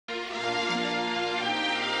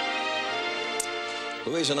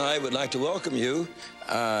Louise and I would like to welcome you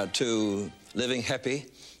to Living Happy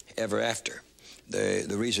Ever After.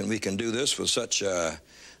 The reason we can do this with such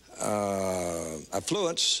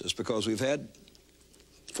affluence is because we've had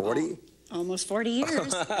 40... Almost 40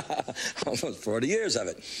 years. Almost 40 years of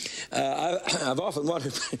it. I've often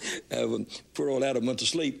wondered, when poor old Adam went to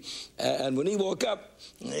sleep, and when he woke up,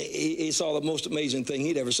 he saw the most amazing thing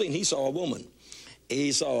he'd ever seen. He saw a woman.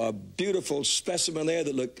 He saw a beautiful specimen there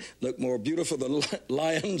that looked more beautiful than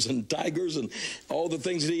lions and tigers and all the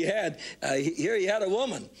things that he had. Here he had a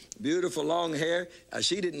woman, beautiful long hair.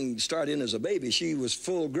 She didn't start in as a baby. She was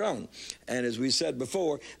full grown. And as we said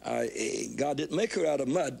before, God didn't make her out of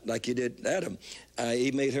mud like he did Adam.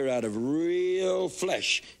 He made her out of real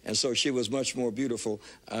flesh. And so she was much more beautiful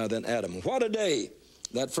than Adam. What a day.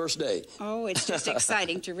 That first day. Oh, it's just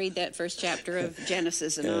exciting to read that first chapter of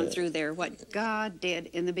Genesis and on through there, what God did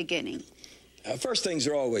in the beginning. First things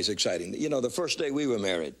are always exciting. You know, the first day we were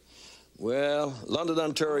married, well, London,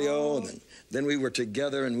 Ontario, and then we were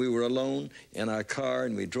together and we were alone in our car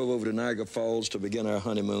and we drove over to Niagara Falls to begin our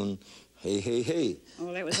honeymoon. Hey, hey, hey.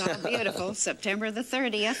 Oh, that was all beautiful. September the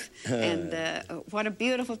 30th. And what a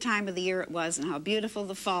beautiful time of the year it was, and how beautiful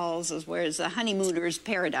the falls is, where it's a honeymooner's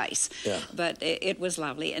paradise. Yeah. But it was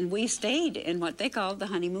lovely. And we stayed in what they called the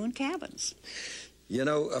honeymoon cabins. You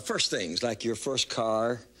know, first things, like your first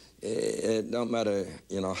car, it don't matter,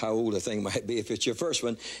 you know, how old a thing might be. If it's your first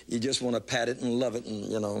one, you just want to pat it and love it and,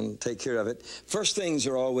 you know, and take care of it. First things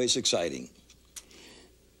are always exciting.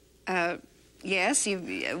 Yes,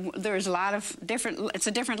 there's a lot of it's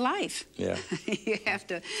a different life. Yeah. You have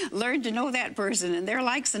to learn to know that person and their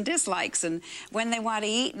likes and dislikes, and when they want to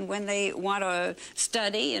eat and when they want to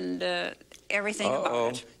study, and everything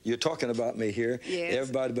about it. You're talking about me here. Yes.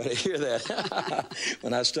 Everybody better hear that.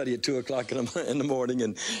 When I study at 2 o'clock in the morning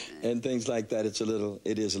and things like that,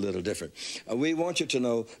 it is a little different. We want you to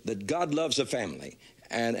know that God loves a family,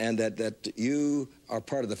 and that you are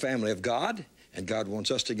part of the family of God. And God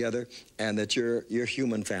wants us together, and that you're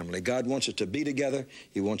human family. God wants it to be together.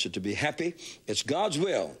 He wants it to be happy. It's God's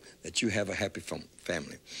will that you have a happy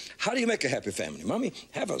family. How do you make a happy family? Mommy,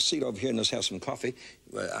 have a seat over here and let's have some coffee.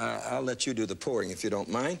 I'll let you do the pouring if you don't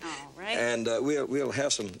mind. All right. And we'll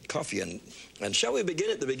have some coffee. And shall we begin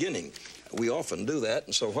at the beginning? We often do that,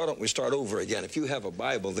 and so why don't we start over again? If you have a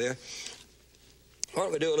Bible there, why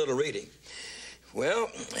don't we do a little reading? Well,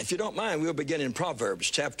 if you don't mind, we'll begin in Proverbs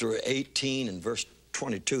chapter 18 and verse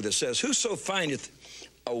 22 that says, "Whoso findeth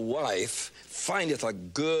a wife findeth a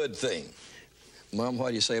good thing." Mom, what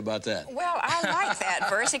do you say about that? Well, I like that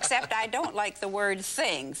verse, except I don't like the word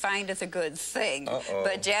thing, findeth a good thing.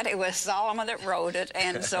 But yet it was Solomon that wrote it,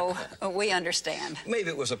 and so we understand. Maybe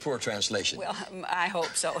it was a poor translation. Well, I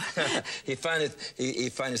hope so. he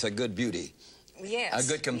findeth a good beauty. Yes.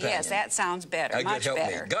 A good companion. Yes, that sounds better, much good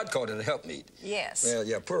better. helpmeet. God called it a helpmeet. Yes. Well,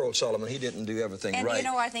 yeah, poor old Solomon, he didn't do everything right. And you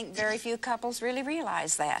know, I think very few couples really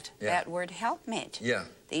realize that word helpmeet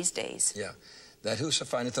these days. Yeah. That whoso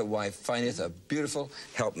findeth a wife findeth a beautiful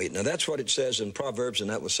helpmeet. Now, that's what it says in Proverbs, and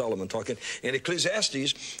that was Solomon talking. In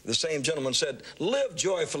Ecclesiastes, the same gentleman said, "Live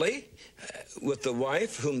joyfully with the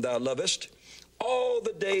wife whom thou lovest all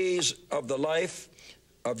the days of the life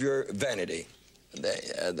of your vanity."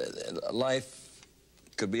 Life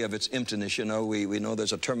could be of its emptiness, you know. We know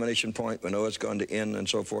there's a termination point. We know it's going to end and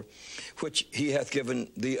so forth. "Which he hath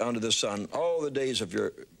given thee under the sun all the days of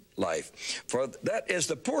your life. For that is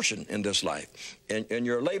the portion in this life, in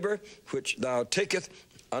your labor which thou taketh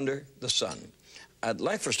under the sun." I'd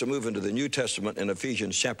like for us to move into the New Testament in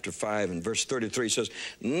Ephesians chapter 5 and verse 33 says,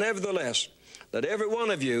 "Nevertheless, let every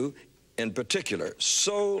one of you in particular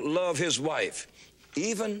so love his wife,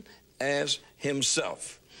 even as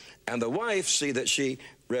himself. And the wife see that she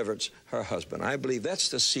reverence her husband." I believe that's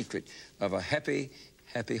the secret of a happy,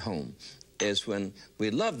 happy home, is when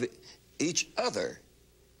we love each other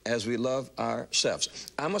as we love ourselves.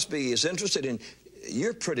 I must be as interested in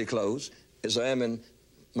your pretty clothes as I am in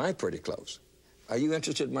my pretty clothes. Are you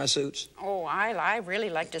interested in my suits? Oh, I really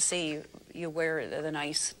like to see you wear the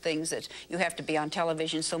nice things that you have to be on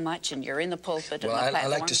television so much, and you're in the pulpit and the platform. I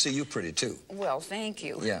like to see you pretty, too. Well, thank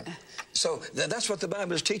you. Yeah. So that's what the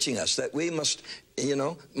Bible is teaching us, that we must, you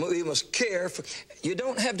know, we must care for... You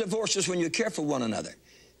don't have divorces when you care for one another.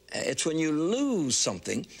 It's when you lose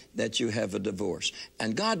something that you have a divorce.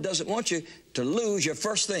 And God doesn't want you to lose your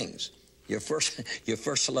first things. Your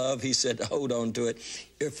first love, he said, hold on to it.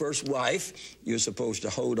 Your first wife, you're supposed to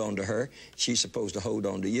hold on to her. She's supposed to hold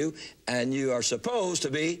on to you. And you are supposed to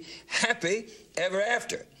be happy ever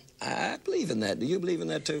after. I believe in that. Do you believe in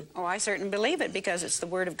that too? Oh, I certainly believe it, because it's the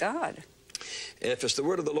Word of God. If it's the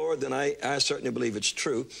word of the Lord, then I certainly believe it's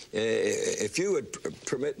true. If you would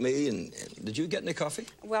permit me, and did you get any coffee?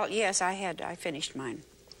 Well, yes, I finished mine.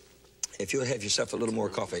 If you'll have yourself a little more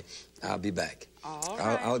coffee, I'll be back. All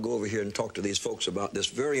right. I'll go over here and talk to these folks about this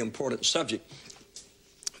very important subject,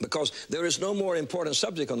 because there is no more important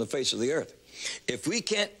subject on the face of the earth. If we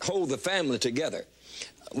can't hold the family together,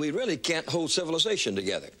 we really can't hold civilization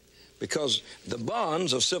together, because the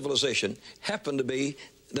bonds of civilization happen to be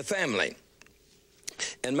the family.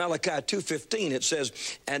 In Malachi 2:15 it says,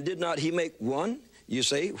 "And did not he make one? You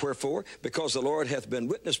say, wherefore? Because the Lord hath been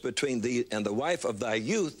witness between thee and the wife of thy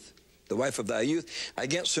youth,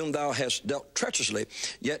 against whom thou hast dealt treacherously.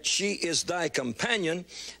 Yet she is thy companion,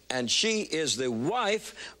 and she is the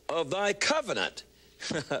wife of thy covenant."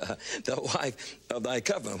 The wife of thy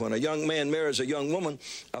covenant. When a young man marries a young woman,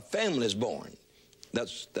 a family is born.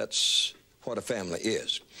 That's what a family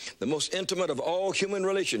is. The most intimate of all human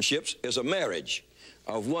relationships is a marriage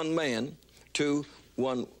of one man to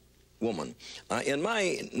one woman. In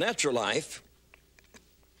my natural life,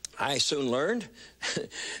 I soon learned,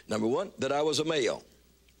 number one, that I was a male,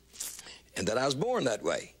 and that I was born that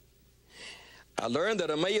way. I learned that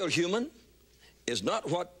a male human is not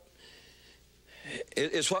what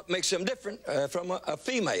makes him different from a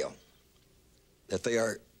female, that they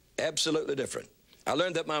are absolutely different. I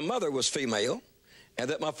learned that my mother was female and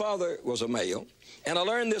that my father was a male, and I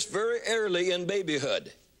learned this very early in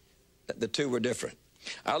babyhood, that the two were different.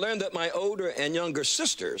 I learned that my older and younger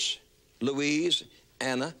sisters, Louise,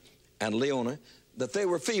 Anna, and Leona, that they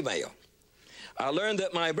were female. I learned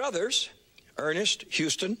that my brothers, Ernest,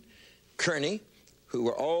 Houston, Kearney, who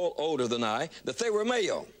were all older than I, that they were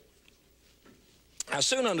male. I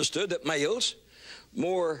soon understood that males,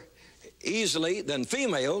 more easily than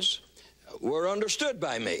females, were understood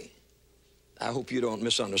by me. I hope you don't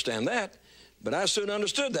misunderstand that, but I soon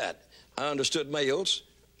understood that. I understood males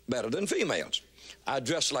better than females. I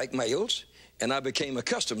dressed like males, and I became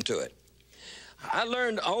accustomed to it. I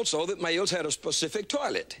learned also that males had a specific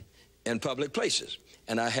toilet in public places,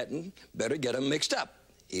 and I hadn't better get them mixed up,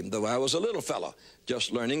 even though I was a little fellow,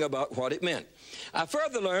 just learning about what it meant. I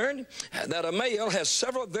further learned that a male has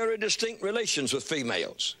several very distinct relations with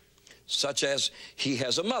females, such as he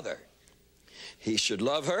has a mother. He should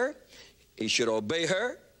love her, he should obey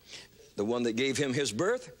her, the one that gave him his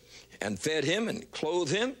birth and fed him and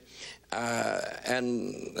clothed him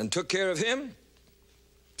and took care of him.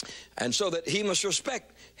 And so that he must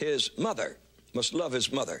respect his mother, must love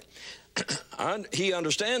his mother. And he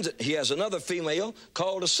understands that he has another female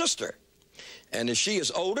called a sister. And if she is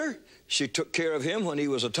older, she took care of him when he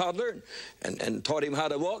was a toddler and taught him how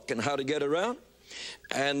to walk and how to get around.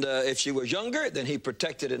 And if she was younger, then he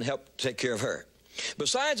protected and helped take care of her.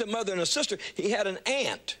 Besides a mother and a sister, he had an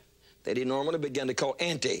aunt that he normally began to call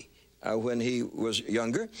Auntie when he was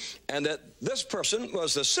younger, and that this person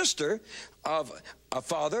was the sister of a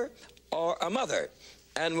father or a mother,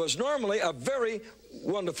 and was normally a very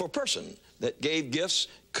wonderful person that gave gifts,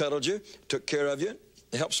 cuddled you, took care of you,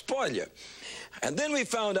 helped spoil you. And then we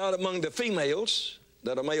found out among the females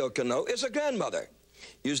that a male can know is a grandmother,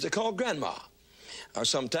 usually called grandma, or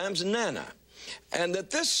sometimes nana, and that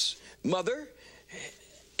this mother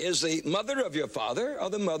is the mother of your father or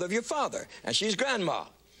the mother of your father, and she's grandma,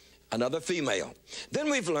 another female. Then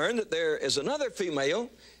we've learned that there is another female,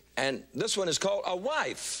 and this one is called a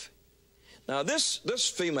wife. Now this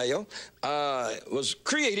female was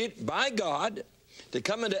created by God to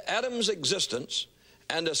come into Adam's existence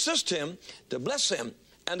and assist him, to bless him,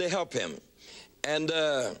 and to help him. And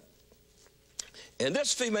in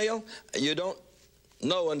this female, you don't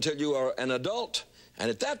know until you are an adult, and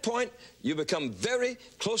at that point, you become very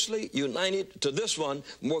closely united to this one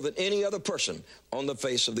more than any other person on the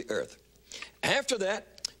face of the earth. After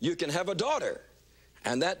that, you can have a daughter,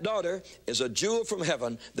 and that daughter is a jewel from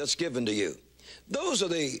heaven that's given to you. Those are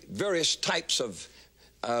the various types of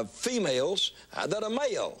females that a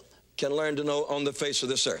male can learn to know on the face of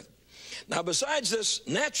this earth. Now, besides this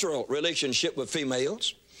natural relationship with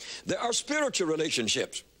females, there are spiritual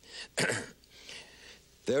relationships.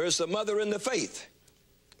 There is the mother in the faith.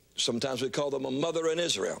 Sometimes we call them a mother in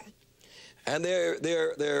Israel. And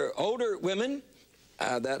they're older women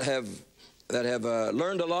that have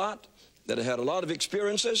learned a lot, that have had a lot of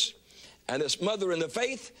experiences. And this mother in the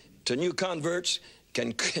faith to new converts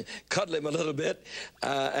can cuddle him a little bit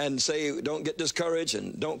and say, don't get discouraged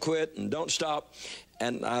and don't quit and don't stop.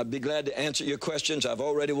 And I'd be glad to answer your questions. I've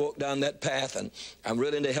already walked down that path, and I'm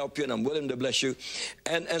willing to help you, and I'm willing to bless you.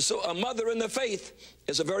 And so a mother in the faith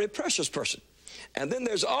is a very precious person. And then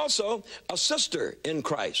there's also a sister in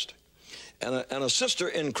Christ. And a sister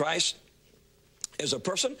in Christ is a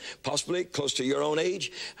person, possibly close to your own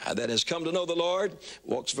age, that has come to know the Lord,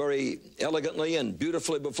 walks very elegantly and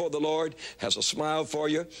beautifully before the Lord, has a smile for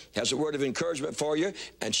you, has a word of encouragement for you,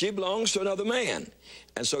 and she belongs to another man.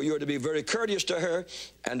 And so you're to be very courteous to her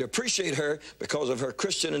and appreciate her because of her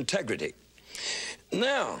Christian integrity.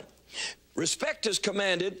 Now, respect is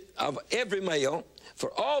commanded of every male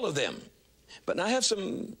for all of them. But now I have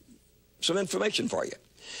some information for you.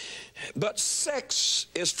 But sex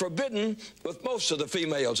is forbidden with most of the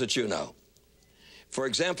females that you know. For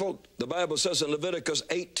example, the Bible says in Leviticus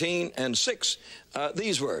 18:6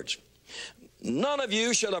 these words, "None of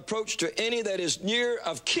you shall approach to any that is near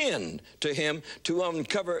of kin to him to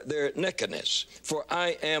uncover their nakedness, for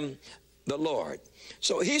I am the Lord."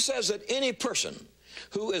 So he says that any person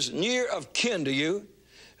who is near of kin to you,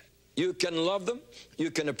 you can love them, you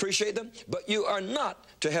can appreciate them, but you are not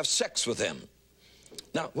to have sex with them.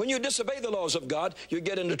 Now, when you disobey the laws of God, you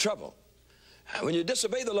get into trouble. When you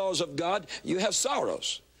disobey the laws of God, you have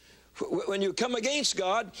sorrows. When you come against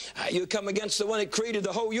God, you come against the one that created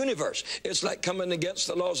the whole universe. It's like coming against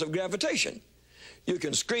the laws of gravitation. You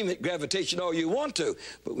can scream at gravitation all you want to,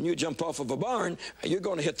 but when you jump off of a barn, you're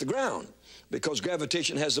going to hit the ground because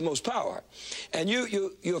gravitation has the most power. And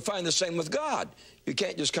you'll find the same with God. You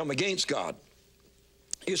can't just come against God.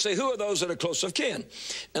 You say, who are those that are close of kin?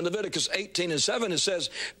 In Leviticus 18:7, it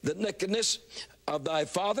says, "The nakedness of thy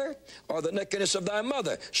father or the nakedness of thy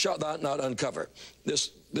mother shalt thou not uncover."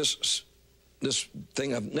 This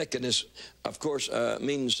thing of nakedness, of course,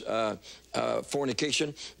 means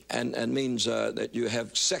fornication and means that you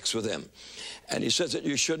have sex with them. And he says that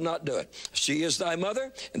you should not do it. "She is thy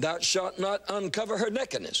mother, and thou shalt not uncover her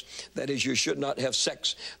nakedness." That is, you should not have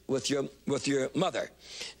sex with your mother.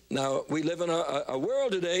 Now, we live in a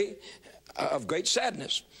world today of great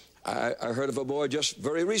sadness. I heard of a boy just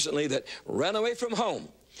very recently that ran away from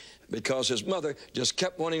home because his mother just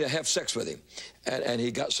kept wanting to have sex with him. And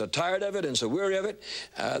he got so tired of it and so weary of it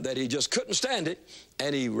that he just couldn't stand it.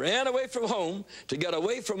 And he ran away from home to get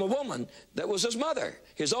away from a woman that was his mother,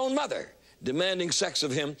 his own mother, demanding sex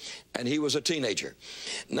of him, and he was a teenager.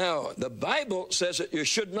 Now, the Bible says that you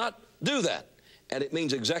should not do that. And it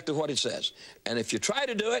means exactly what it says. And if you try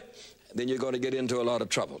to do it, then you're going to get into a lot of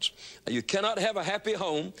troubles. You cannot have a happy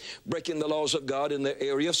home breaking the laws of God in the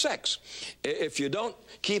area of sex. If you don't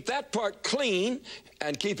keep that part clean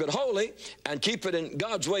and keep it holy and keep it in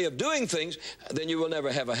God's way of doing things, then you will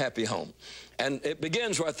never have a happy home. And it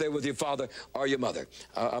begins right there with your father or your mother.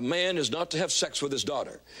 A man is not to have sex with his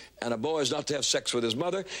daughter, and a boy is not to have sex with his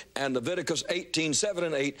mother. And Leviticus 18:7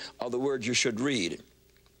 and 8 are the words you should read.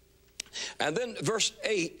 And then verse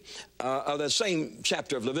 8 of that same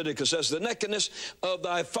chapter of Leviticus says, "The nakedness of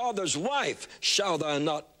thy father's wife shall thou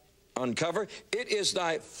not uncover. It is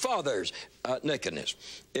thy father's nakedness."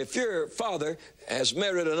 If your father has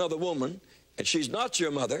married another woman and she's not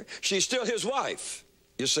your mother, she's still his wife.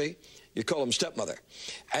 You see, you call him stepmother.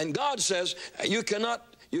 And God says you cannot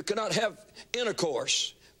have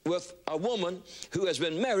intercourse with a woman who has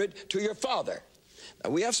been married to your father. Now,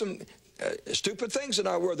 we have some stupid things in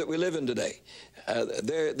our world that we live in today.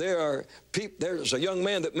 There's a young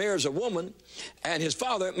man that marries a woman, and his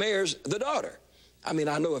father marries the daughter. I mean,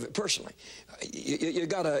 I know of it personally. You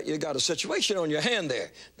got a situation on your hand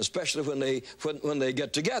there, especially when they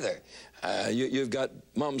get together. You've got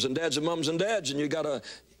moms and dads, and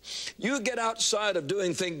you get outside of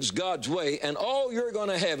doing things God's way, and all you're going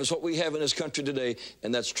to have is what we have in this country today,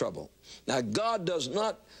 and that's trouble. Now, God does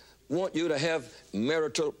not want you to have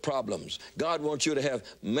marital problems. God wants you to have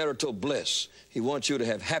marital bliss. He wants you to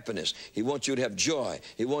have happiness. He wants you to have joy.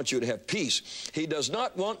 He wants you to have peace. He does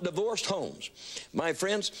not want divorced homes. My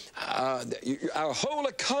friends, our whole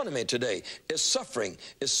economy today is suffering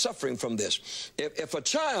from this. If a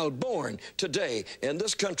child born today in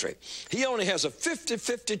this country, he only has a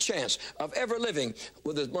 50-50 chance of ever living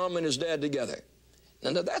with his mom and his dad together.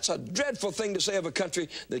 Now, that's a dreadful thing to say of a country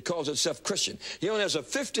that calls itself Christian. He only has a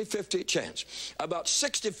 50-50 chance. About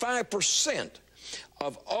 65%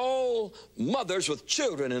 of all mothers with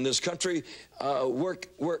children in this country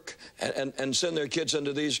work and send their kids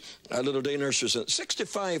into these little day nurseries.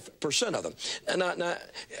 65% of them. Now,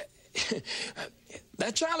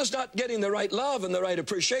 that child is not getting the right love and the right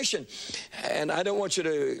appreciation. And I don't want you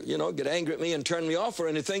to, get angry at me and turn me off or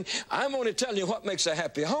anything. I'm only telling you what makes a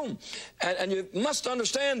happy home. And you must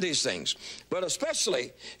understand these things. But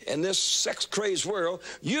especially in this sex-crazed world,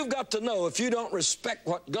 you've got to know if you don't respect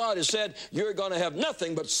what God has said, you're going to have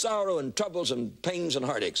nothing but sorrow and troubles and pains and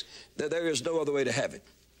heartaches. There is no other way to have it.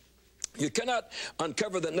 You cannot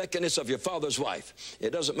uncover the nakedness of your father's wife.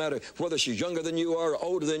 It doesn't matter whether she's younger than you are, or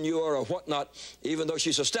older than you are, or whatnot. Even though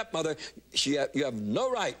she's a stepmother, you have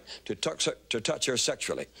no right to touch her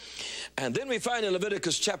sexually. And then we find in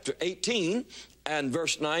Leviticus chapter 18 and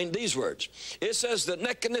verse 9 these words. It says, the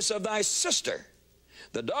nakedness of thy sister,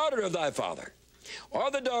 the daughter of thy father,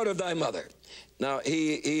 or the daughter of thy mother. Now,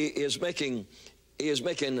 he is making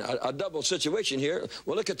a double situation here.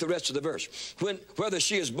 Well, look at the rest of the verse. Whether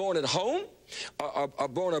she is born at home or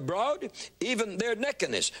born abroad, even their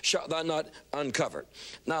nakedness shalt thou not uncover.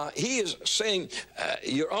 Now, he is saying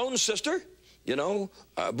your own sister, you know,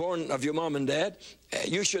 born of your mom and dad,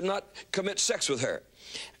 you should not commit sex with her.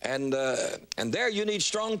 And there you need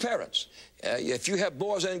strong parents. If you have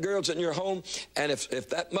boys and girls in your home, and if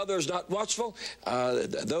that mother is not watchful,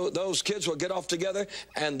 those kids will get off together,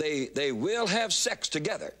 and they will have sex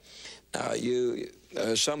together.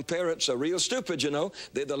 Some parents are real stupid, you know.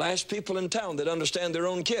 They're the last people in town that understand their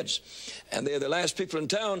own kids. And they're the last people in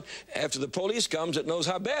town, after the police comes, that knows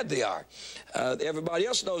how bad they are. Everybody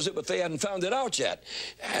else knows it, but they hadn't found it out yet.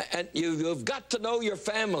 And you've got to know your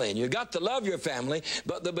family, and you've got to love your family.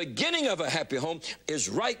 But the beginning of a happy home is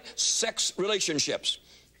right sex relationships.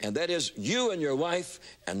 And that is you and your wife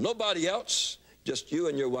and nobody else, just you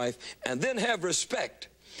and your wife. And then have respect.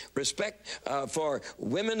 Respect for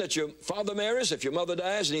women that your father marries. If your mother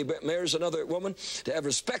dies and he marries another woman, to have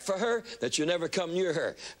respect for her, that you never come near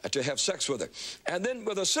her, to have sex with her. And then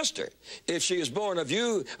with a sister, if she is born of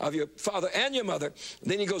you, of your father and your mother,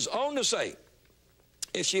 then he goes on to say,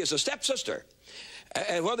 if she is a stepsister,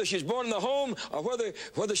 and whether she's born in the home or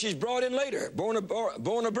whether she's brought in later, born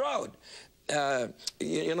abroad.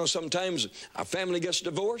 You know, sometimes a family gets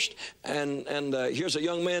divorced, and here's a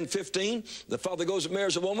young man, 15. The father goes and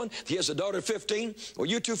marries a woman. He has a daughter, 15. Well,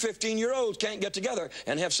 you two 15-year-olds can't get together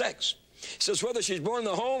and have sex. He says whether she's born in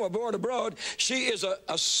the home or born abroad, she is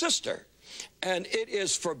a sister, and it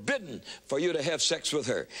is forbidden for you to have sex with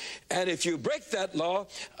her. And if you break that law,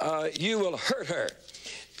 you will hurt her.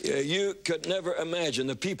 You could never imagine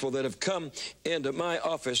the people that have come into my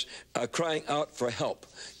office crying out for help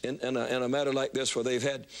in a matter like this, where they've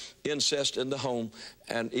had incest in the home,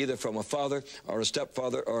 and either from a father or a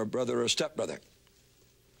stepfather or a brother or a stepbrother.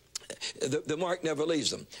 The mark never leaves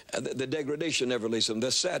them. The degradation never leaves them.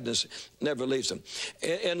 The sadness never leaves them.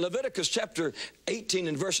 In Leviticus chapter 18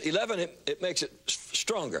 and verse 11, it makes it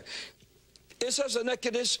stronger. It says the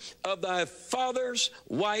nakedness of thy father's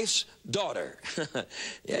wife's daughter.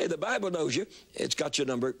 Yeah, the Bible knows you. It's got your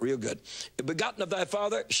number real good. Begotten of thy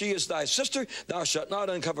father, she is thy sister. Thou shalt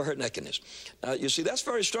not uncover her nakedness. You see, that's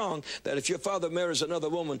very strong, that if your father marries another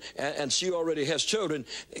woman and she already has children,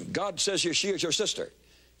 God says here she is your sister.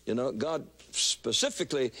 You know, God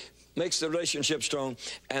specifically makes the relationship strong,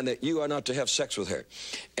 and that you are not to have sex with her.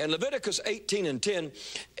 In Leviticus 18 and 10,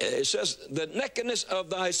 it says, the nakedness of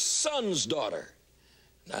thy son's daughter.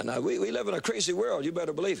 Now we live in a crazy world, you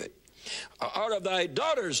better believe it. Or of thy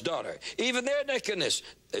daughter's daughter, even their nakedness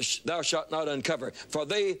thou shalt not uncover, for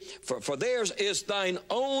theirs is thine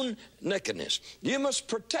own nakedness. You must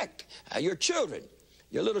protect your children,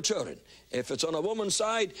 your little children. If it's on a woman's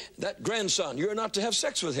side, that grandson, you're not to have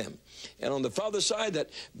sex with him. And on the father's side, that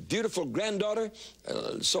beautiful granddaughter,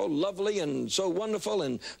 so lovely and so wonderful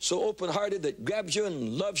and so open-hearted, that grabs you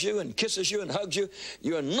and loves you and kisses you and hugs you,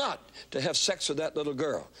 you are not to have sex with that little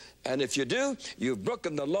girl. And if you do, you've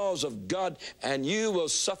broken the laws of God, and you will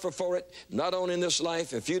suffer for it, not only in this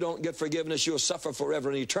life. If you don't get forgiveness, you'll suffer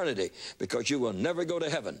forever in eternity, because you will never go to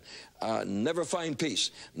heaven, never find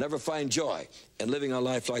peace, never find joy in living a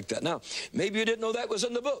life like that. Now, maybe you didn't know that was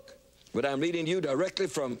in the book, but I'm reading to you directly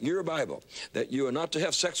from your Bible, that you are not to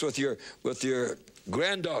have sex with your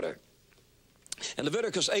granddaughter. And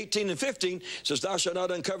Leviticus 18 and 15 says, thou shalt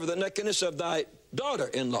not uncover the nakedness of thy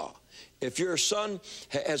daughter-in-law. If your son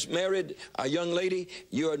has married a young lady,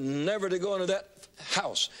 you are never to go into that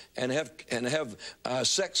house and have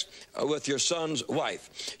sex with your son's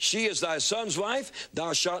wife. She is thy son's wife.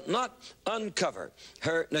 Thou shalt not uncover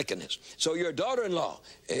her nakedness. So your daughter-in-law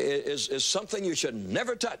is something you should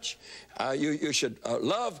never touch. You should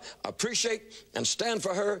love, appreciate, and stand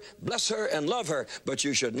for her, bless her, and love her, but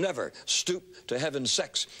you should never stoop to having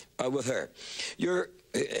sex with her.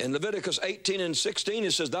 In Leviticus 18 and 16,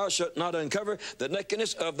 it says, thou shalt not uncover the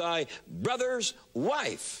nakedness of thy brother's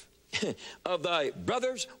wife. Of thy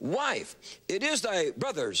brother's wife. It is thy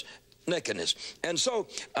brother's nakedness. And so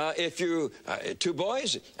if you two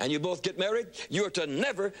boys and you both get married, you are to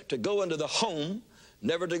never to go into the home,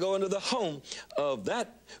 never to go into the home of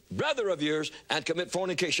that brother of yours and commit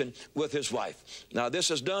fornication with his wife. Now, this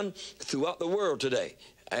is done throughout the world today.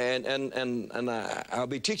 And I'll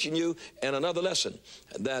be teaching you in another lesson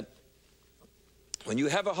that when you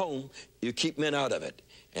have a home, you keep men out of it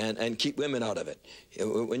and keep women out of it.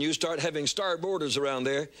 When you start having star borders around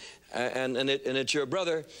there, and it's your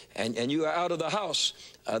brother, and you are out of the house,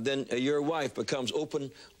 then your wife becomes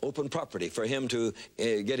open property for him to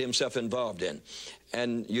get himself involved in.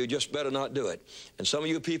 And you just better not do it. And some of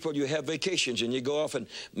you people, you have vacations and you go off and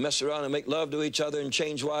mess around and make love to each other and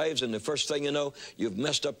change wives, and the first thing you know, you've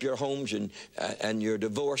messed up your homes and you're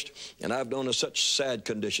divorced. And I've known of such sad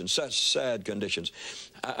conditions,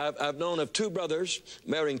 I've known of two brothers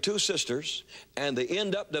marrying two sisters, and they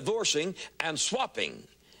end up divorcing and swapping.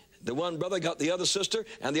 The one brother got the other sister,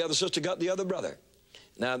 and the other sister got the other brother.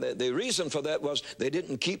 Now, the reason for that was they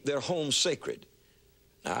didn't keep their home sacred.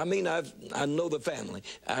 I mean, I know the family.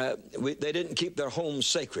 They didn't keep their home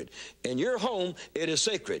sacred. In your home, it is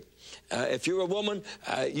sacred. If you're a woman,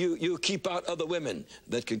 you keep out other women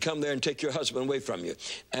that could come there and take your husband away from you.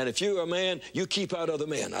 And if you're a man, you keep out other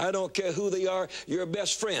men. I don't care who they are. Your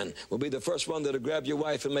best friend will be the first one that'll grab your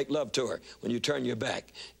wife and make love to her when you turn your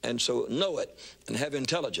back. And so know it and have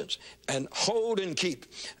intelligence and hold and keep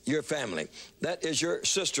your family. That is your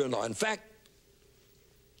sister-in-law. In fact,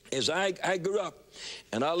 as I grew up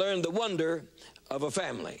and I learned the wonder of a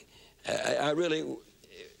family, I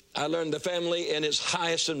learned the family in its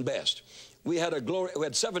highest and best. We had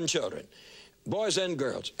 7 children, boys and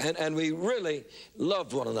girls, and we really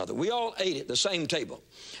loved one another. We all ate at the same table.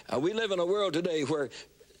 We live in a world today where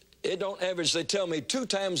it don't average, they tell me, 2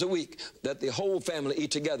 times a week that the whole family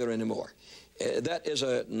eat together anymore. That is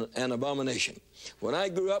an abomination. When I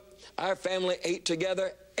grew up, our family ate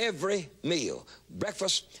together every meal,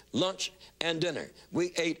 breakfast, lunch, and dinner.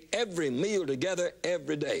 We ate every meal together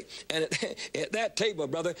every day. And at that table,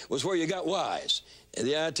 brother, was where you got wise. And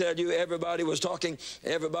yeah, I tell you, everybody was talking,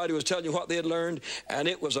 everybody was telling you what they had learned, and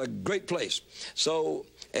it was a great place. So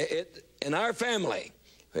in our family,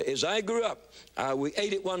 as I grew up, we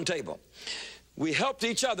ate at one table. We helped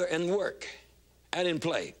each other in work and in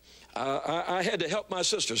play. I had to help my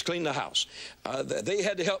sisters clean the house. They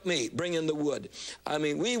had to help me bring in the wood. I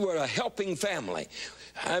mean, we were a helping family.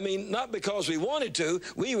 I mean, not because we wanted to,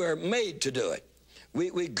 we were made to do it.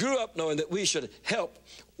 We grew up knowing that we should help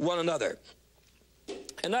one another.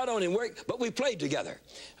 And not only work, but we played together.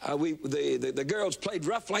 The girls played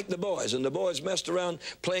rough like the boys, and the boys messed around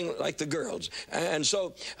playing like the girls. And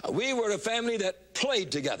so we were a family that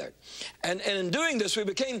played together. And in doing this, we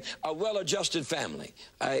became a well-adjusted family.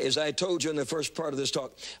 As I told you in the first part of this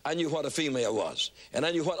talk, I knew what a female was. And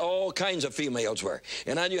I knew what all kinds of females were.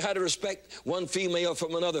 And I knew how to respect one female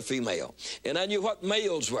from another female. And I knew what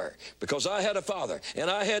males were, because I had a father,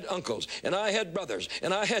 and I had uncles, and I had brothers,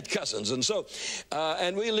 and I had cousins. And so,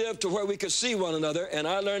 and we lived to where we could see one another, and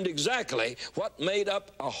I learned exactly what made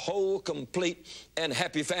up a whole, complete, and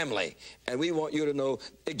happy family. And we want you to know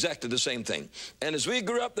exactly the same thing. And as we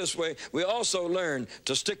grew up this way, we also learned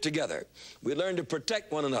to stick together. We learned to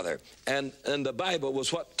protect one another. And the Bible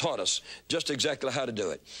was what taught us just exactly how to do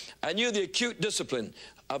it. I knew the acute discipline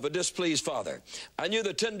of a displeased father. I knew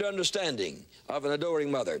the tender understanding of an adoring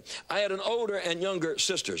mother. I had an older and younger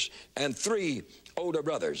sisters and 3 older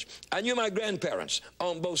brothers. I knew my grandparents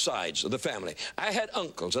on both sides of the family. I had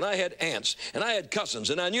uncles and I had aunts and I had cousins,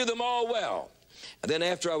 and I knew them all well. And then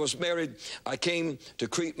after I was married, I came to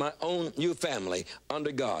create my own new family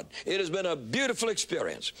under God. It has been a beautiful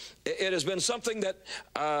experience. It has been something that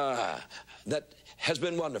has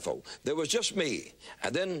been wonderful. There was just me.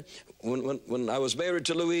 And then when I was married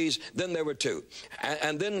to Louise, then there were 2.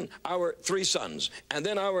 And then our 3 sons. And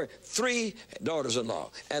then our 3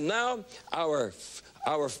 daughters-in-law. And now our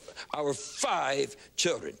 5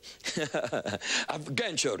 children,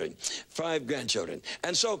 grandchildren, 5 grandchildren.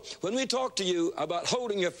 And so when we talk to you about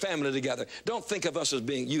holding your family together, don't think of us as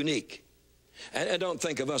being unique. And don't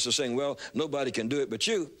think of us as saying, well, nobody can do it but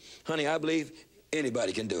you. Honey, I believe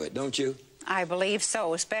anybody can do it, don't you? I believe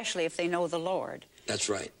so, especially if they know the Lord. That's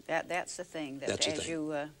right. That's the thing, that as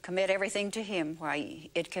you commit everything to Him, why,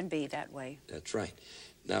 it can be that way. That's right.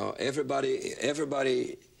 Now, everybody's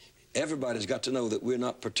got to know that we're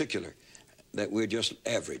not particular, that we're just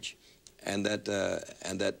average, and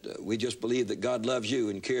that we just believe that God loves you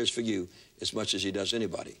and cares for you as much as He does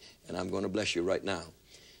anybody. And I'm going to bless you right now.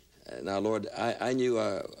 Now, Lord, I knew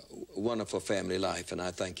a wonderful family life, and I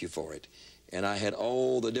thank you for it. And I had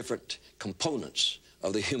all the different components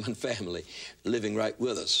of the human family living right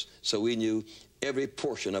with us. So we knew every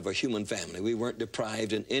portion of a human family. We weren't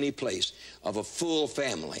deprived in any place of a full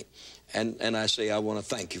family. And I say, I want to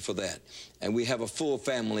thank you for that. And we have a full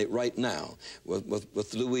family right now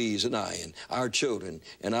with Louise and I and our children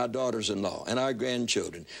and our daughters-in-law and our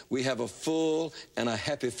grandchildren. We have a full and a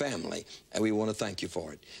happy family, and we want to thank you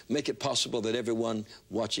for it. Make it possible that everyone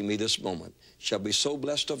watching me this moment shall be so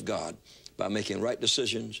blessed of God by making right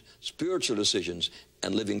decisions, spiritual decisions,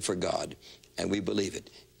 and living for God. And we believe it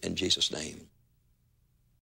in Jesus' name.